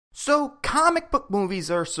So, comic book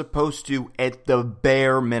movies are supposed to, at the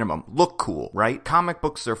bare minimum, look cool, right? Comic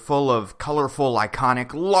books are full of colorful,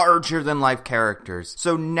 iconic, larger-than-life characters.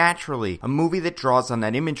 So, naturally, a movie that draws on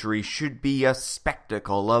that imagery should be a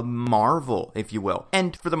spectacle, a marvel, if you will.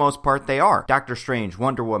 And for the most part, they are. Doctor Strange,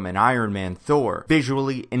 Wonder Woman, Iron Man, Thor.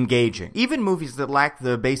 Visually engaging. Even movies that lack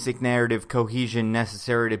the basic narrative cohesion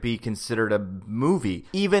necessary to be considered a movie,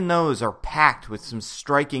 even those are packed with some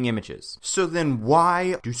striking images. So then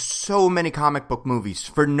why do so many comic book movies,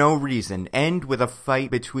 for no reason, end with a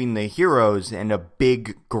fight between the heroes and a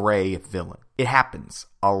big gray villain? It happens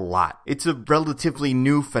a lot. It's a relatively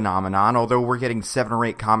new phenomenon, although we're getting 7 or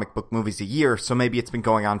 8 comic book movies a year, so maybe it's been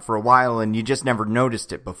going on for a while and you just never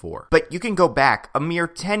noticed it before. But you can go back a mere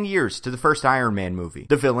 10 years to the first Iron Man movie.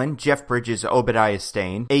 The villain, Jeff Bridges' Obadiah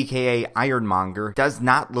Stane, aka Ironmonger, does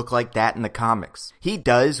not look like that in the comics. He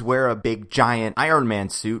does wear a big giant Iron Man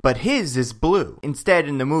suit, but his is blue. Instead,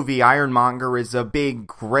 in the movie, Ironmonger is a big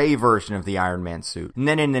gray version of the Iron Man suit. And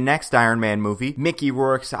then in the next Iron Man movie, Mickey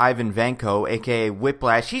Rourke's Ivan Vanko, aka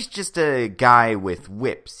Whiplash, he's just a guy with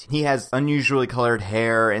whips. He has unusually colored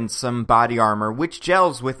hair and some body armor, which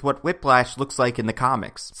gels with what Whiplash looks like in the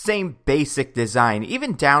comics. Same basic design,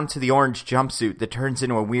 even down to the orange jumpsuit that turns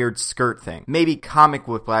into a weird skirt thing. Maybe comic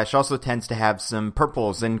Whiplash also tends to have some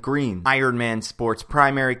purples and greens. Iron Man sports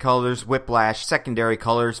primary colors, Whiplash secondary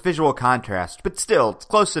colors, visual contrast, but still, it's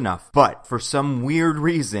close enough. But for some weird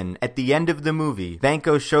reason, at the end of the movie,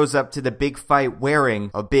 Vanko shows up to the big fight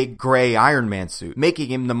wearing a big gray Iron Man suit, making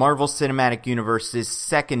him the Marvel Cinematic Universe's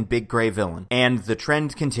second big gray villain. And the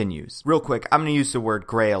trend continues. Real quick, I'm going to use the word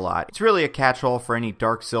gray a lot. It's really a catch-all for any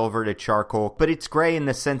dark silver to charcoal, but it's gray in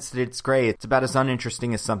the sense that it's gray. It's about as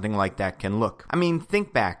uninteresting as something like that can look. I mean,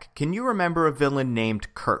 think back. Can you remember a villain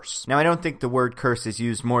named Curse? Now, I don't think the word curse is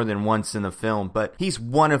used more than once in the film, but he's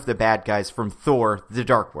one of the bad guys from Thor, The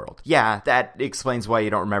Dark World. Yeah, that explains why you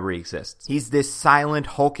don't remember he exists. He's this silent,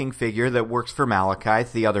 hulking figure that works for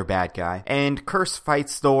Malekith, the other bad guy, and Curse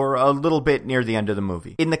fights Thor a little bit near the end of the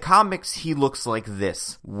movie. In the comics, he looks like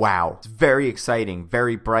this. Wow. It's very exciting,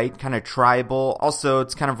 very bright, kind of tribal. Also,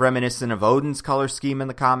 it's kind of reminiscent of Odin's color scheme in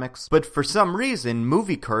the comics. But for some reason,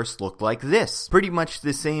 movie Curse looked like this. Pretty much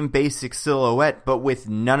the same basic silhouette, but with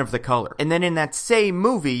none of the color. And then in that same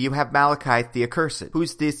movie, you have Malekith the Accursed,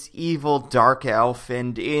 who's this evil dark elf,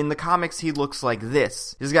 and in the comics, he looks like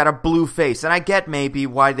this. He's got a blue face, and I get maybe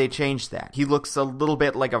why they changed that. He looks a little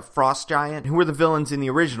bit like a frost giant. Who were the villains in the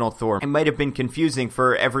original Thor? It might have been confusing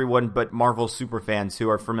for everyone but Marvel superfans who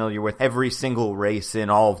are familiar with every single race in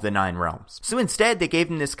all of the 9 realms. So instead, they gave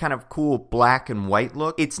him this kind of cool black and white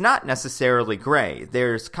look. It's not necessarily gray.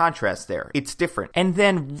 There's contrast there. It's different. And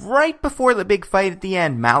then right before the big fight at the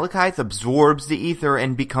end, Malekith absorbs the ether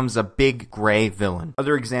and becomes a big gray villain.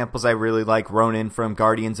 Other examples I really like, Ronan from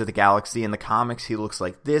Guardians of the Galaxy. In the comics, he looks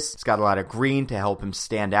like this. He's got a lot of green to help him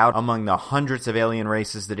stand out among the hundreds of alien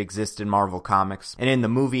races that exist in Marvel Comics. And in the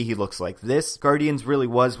movie, he looks like this. Guardians really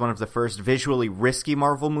was one of the first visually risky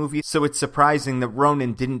Marvel movies, so it's surprising that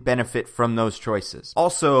Ronan didn't benefit from those choices.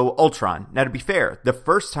 Also, Ultron. Now, to be fair, the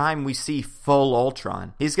first time we see full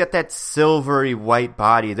Ultron, he's got that silvery white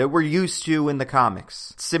body that we're used to in the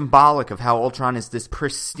comics. It's symbolic of how Ultron is this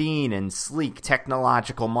pristine and sleek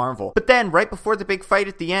technological marvel. But then, right before the big fight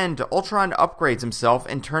at the end, Ultron upgrades himself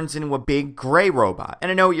and turns into a big gray robot.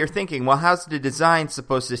 And I know what you're thinking, well, how's the design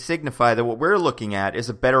supposed to signify that what we're looking at is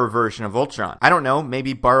a better version of Ultron? I don't know,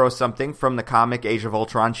 maybe borrow something from the comic Age of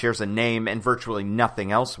Ultron shares a name and virtually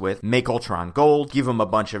nothing else with. Make Ultron gold, give him a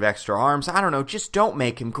bunch of extra arms, I don't know, just don't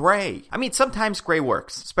make him gray. I mean, sometimes gray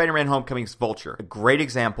works. Spider-Man Homecoming's Vulture, a great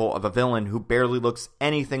example of a villain who barely looks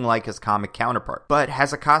anything like his comic counterpart, but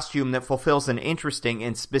has a costume that fulfills an interesting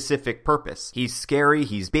and specific purpose. He's scary,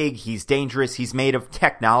 he's big, he's dangerous, he's made of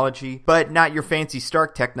technology, but not your fancy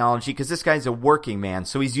Stark technology, because this guy's a working man,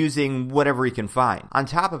 so he's using whatever he can find. On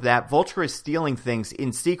top of that, Vulture is stealing things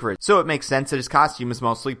in secret, so it makes sense that his costume is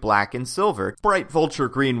mostly black and silver. Bright Vulture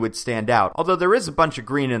green would stand out, although there is a bunch of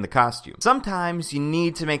green in the costume. Sometimes you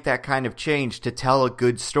need to make that kind of change to tell a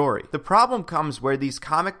good story. The problem comes where these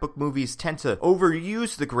comic book movies tend to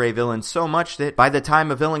overuse the gray villain so much that by the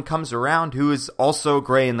time a villain comes around who is also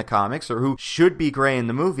gray in the comics, or who should be gray in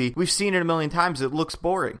the movie, we've seen it a million times, it looks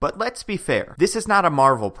boring. But let's be fair, this is not a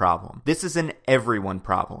Marvel problem. This is an everyone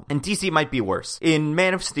problem. And DC might be worse. In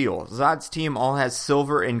Man of Steel, Zod's team all has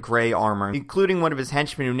silver and gray armor, including one of his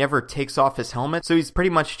henchmen who never takes off his helmet, so he's pretty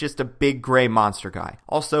much just a big gray monster guy.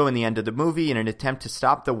 Also, in the end of the movie, in an attempt to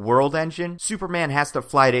stop the World Engine, Superman has to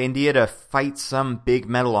fly to India to fight some big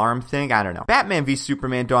metal arm thing. I don't know. Batman v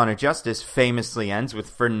Superman Dawn of Justice famously ends with,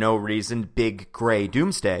 for no reason, big gray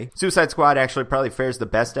doomsday. Suicide Squad actually probably fares the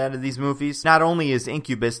best out of these movies. Not only is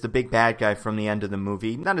Incubus the big bad guy from the end of the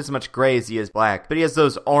movie, not as much gray as he is black, but he has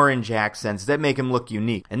those orange accents that make him look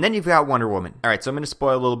unique. And then you've got Wonder Woman. Alright, so I'm going to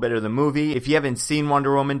spoil a little bit of the movie. If you haven't seen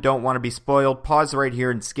Wonder Woman, don't want to be spoiled, pause right here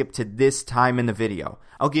and skip to this time in the video.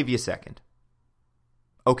 I'll give you a second.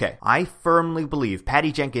 Okay, I firmly believe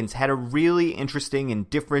Patty Jenkins had a really interesting and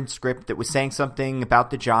different script that was saying something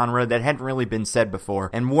about the genre that hadn't really been said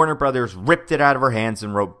before, and Warner Brothers ripped it out of her hands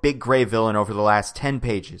and wrote Big Gray Villain over the last 10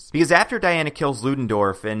 pages. Because after Diana kills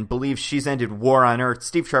Ludendorff and believes she's ended war on Earth,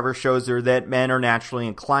 Steve Trevor shows her that men are naturally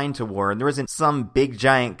inclined to war, and there isn't some big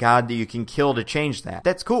giant god that you can kill to change that.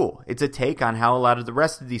 That's cool. It's a take on how a lot of the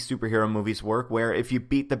rest of these superhero movies work, where if you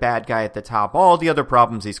beat the bad guy at the top, all the other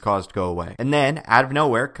problems he's caused go away. And then, out of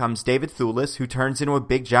nowhere, comes David Thewlis, who turns into a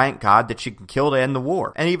big giant god that she can kill to end the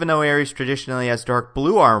war. And even though Ares traditionally has dark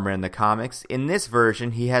blue armor in the comics, in this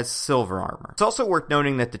version he has silver armor. It's also worth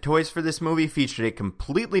noting that the toys for this movie featured a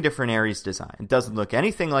completely different Ares design. It doesn't look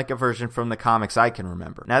anything like a version from the comics I can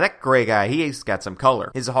remember. Now that gray guy, he's got some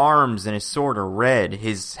color. His arms and his sword are red,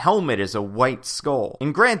 his helmet is a white skull.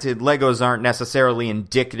 And granted, Legos aren't necessarily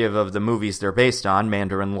indicative of the movies they're based on,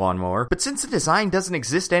 Mandarin Lawnmower, but since the design doesn't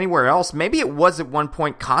exist anywhere else, maybe it was at one point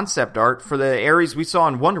concept art for the Ares we saw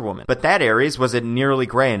in Wonder Woman. But that Ares wasn't nearly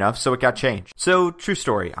gray enough, so it got changed. So, true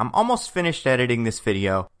story, I'm almost finished editing this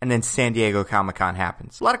video, and then San Diego Comic-Con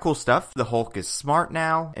happens. A lot of cool stuff. The Hulk is smart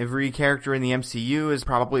now. Every character in the MCU is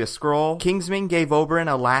probably a Skrull. Kingsman gave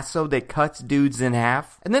Oberyn a lasso that cuts dudes in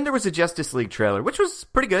half. And then there was a Justice League trailer, which was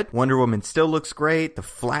pretty good. Wonder Woman still looks great. The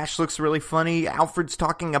Flash looks really funny. Alfred's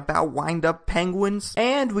talking about wind-up penguins.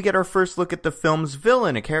 And we get our first look at the film's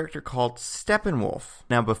villain, a character called Steppenwolf.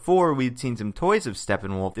 Now, before, we'd seen some toys of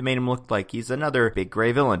Steppenwolf that made him look like he's another big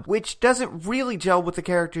gray villain, which doesn't really gel with the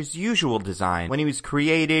character's usual design. When he was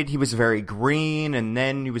created, he was very green, and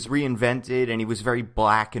then he was reinvented, and he was very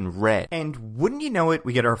black and red. And wouldn't you know it,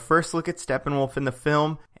 we get our first look at Steppenwolf in the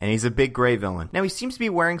film, and he's a big gray villain. Now, he seems to be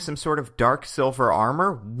wearing some sort of dark silver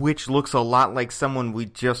armor, which looks a lot like someone we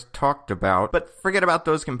just talked about, but forget about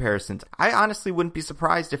those comparisons. I honestly wouldn't be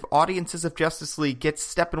surprised if audiences of Justice League get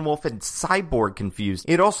Steppenwolf and Cyborg confused.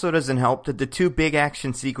 It also doesn't help that the two big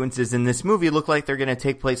action sequences in this movie look like they're going to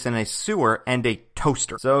take place in a sewer and a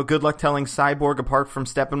toaster. So good luck telling Cyborg apart from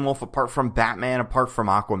Steppenwolf, apart from Batman, apart from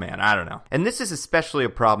Aquaman. I don't know. And this is especially a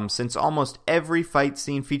problem since almost every fight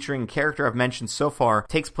scene featuring a character I've mentioned so far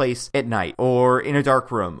takes place at night, or in a dark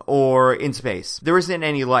room, or in space. There isn't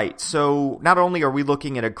any light, so not only are we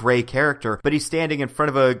looking at a gray character, but he's standing in front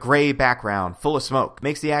of a gray background full of smoke.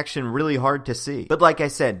 Makes the action really hard to see. But like I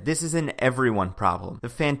said, this is an everyone problem. The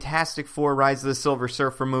Fantastic Four Rise of the Silver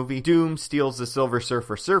Surfer movie, Doom steals the Silver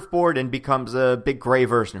Surfer surfboard and becomes a big gray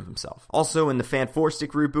version of himself. Also, in the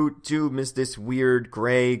Fantastic reboot, Doom is this weird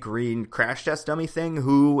gray-green crash test dummy thing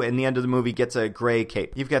who, in the end of the movie, gets a gray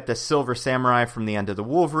cape. You've got the Silver Samurai from the end of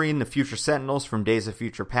the Wolverine, the Future Sentinels from Days of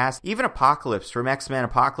Future Past, even Apocalypse from X-Men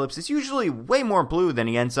Apocalypse is usually way more blue than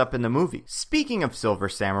he ends up in the movie. Speaking of Silver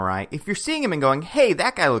Samurai, if you're seeing him and going, hey,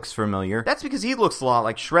 that guy looks familiar, that's because he looks a lot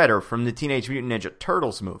like Shredder from the Teenage Mutant Ninja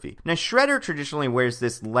Turtles movie. Now, Shredder traditionally wears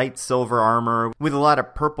this light silver armor with a lot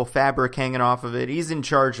of purple fabric hanging off of it. He's in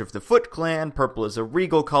charge of the Foot Clan. Purple is a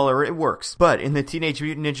regal color. It works. But in the Teenage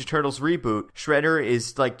Mutant Ninja Turtles reboot, Shredder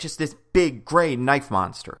is like just this big gray knife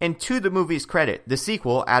monster. And to the movie's credit, the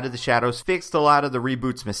sequel, Out of the Shadows, fixed a lot of the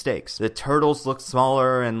reboot's mistakes. The turtles looked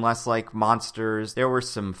smaller and less like monsters. There were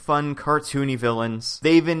some fun cartoony villains.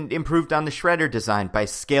 They even improved on the Shredder design by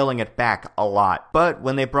scaling it back a lot. But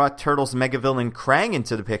when they brought Turtles mega villain Krang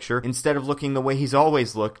into the picture, instead of looking the way he's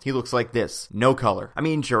always looked, he looks like this. No color. I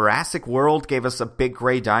mean, Jurassic World gave us a big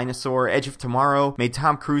gray dinosaur. Edge of Tomorrow made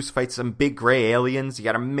Tom Cruise fight some big gray aliens. You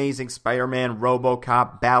got Amazing Spider-Man,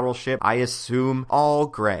 RoboCop, Battleship, I assume, all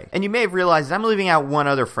gray. And you may have realized I'm leaving out one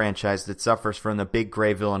other franchise that suffers from the big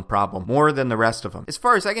gray villain problem more than the rest of them. As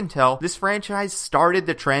far as I can tell, this franchise started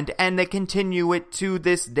the trend and they continue it to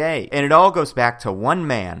this day. And it all goes back to one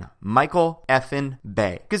man, Michael effin'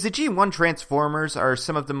 Bay. Because the G1 Transformers are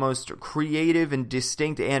some of the most creative and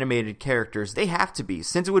distinct animated characters. They have to be,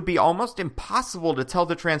 since it would be almost impossible to tell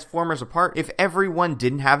the Transformers apart if everyone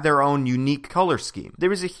didn't have their own unique color scheme. There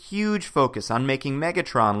was a huge focus on making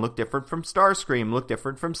Megatron look different different from Starscream, look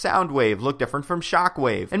different from Soundwave, look different from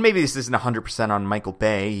Shockwave. And maybe this isn't 100% on Michael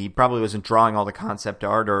Bay. He probably wasn't drawing all the concept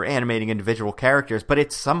art or animating individual characters, but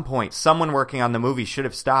at some point, someone working on the movie should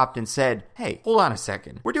have stopped and said, hey, hold on a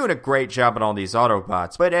second. We're doing a great job on all these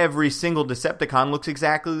Autobots, but every single Decepticon looks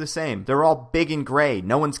exactly the same. They're all big and gray.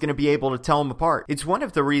 No one's going to be able to tell them apart. It's one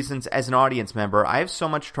of the reasons, as an audience member, I have so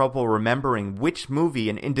much trouble remembering which movie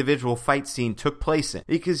an individual fight scene took place in,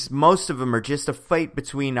 because most of them are just a fight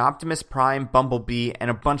between Optimus Prime, Bumblebee,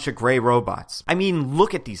 and a bunch of gray robots. I mean,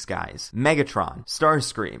 look at these guys. Megatron,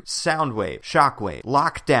 Starscream, Soundwave, Shockwave,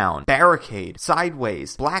 Lockdown, Barricade,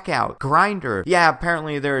 Sideways, Blackout, Grinder. Yeah,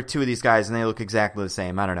 apparently there are two of these guys and they look exactly the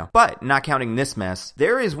same. I don't know. But, not counting this mess,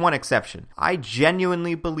 there is one exception. I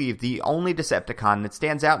genuinely believe the only Decepticon that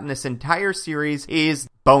stands out in this entire series is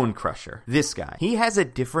Bone Crusher. This guy. He has a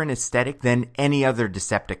different aesthetic than any other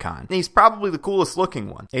Decepticon. He's probably the coolest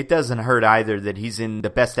looking one. It doesn't hurt either that he's in the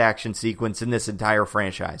best action sequence in this entire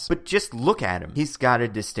franchise. But just look at him. He's got a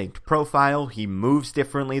distinct profile, he moves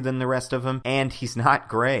differently than the rest of them, and he's not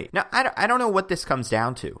gray. Now, I don't know what this comes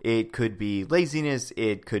down to. It could be laziness,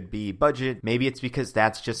 it could be budget, maybe it's because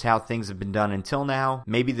that's just how things have been done until now.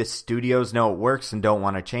 Maybe the studios know it works and don't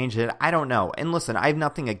want to change it. I don't know. And listen, I have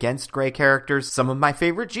nothing against gray characters. Some of my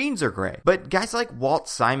favorite genes are gray. But guys like Walt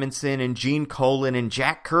Simonson and Gene Colan and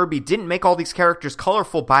Jack Kirby didn't make all these characters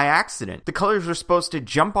colorful by accident. The colors were supposed to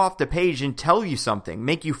jump off the page and tell you something,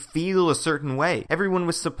 make you feel a certain way. Everyone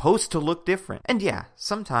was supposed to look different. And yeah,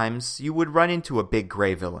 sometimes you would run into a big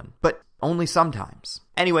gray villain, but only sometimes.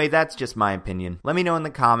 Anyway, that's just my opinion. Let me know in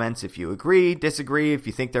the comments if you agree, disagree, if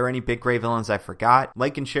you think there are any big gray villains I forgot.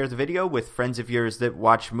 Like and share the video with friends of yours that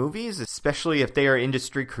watch movies, especially if they are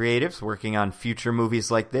industry creatives working on future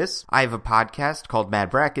movies like this. I have a podcast called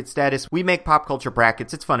Mad Bracket Status. We make pop culture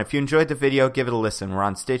brackets. It's fun. If you enjoyed the video, give it a listen. We're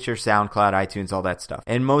on Stitcher, SoundCloud, iTunes, all that stuff.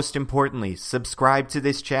 And most importantly, subscribe to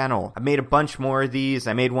this channel. I made a bunch more of these.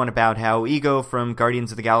 I made one about how Ego from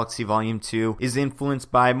Guardians of the Galaxy Volume 2 is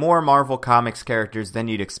influenced by more Marvel Comics characters than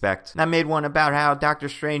you'd expect. And I made one about how Doctor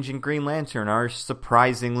Strange and Green Lantern are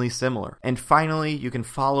surprisingly similar. And finally, you can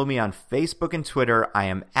follow me on Facebook and Twitter. I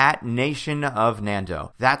am @Nation of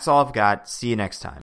Nando. That's all I've got. See you next time.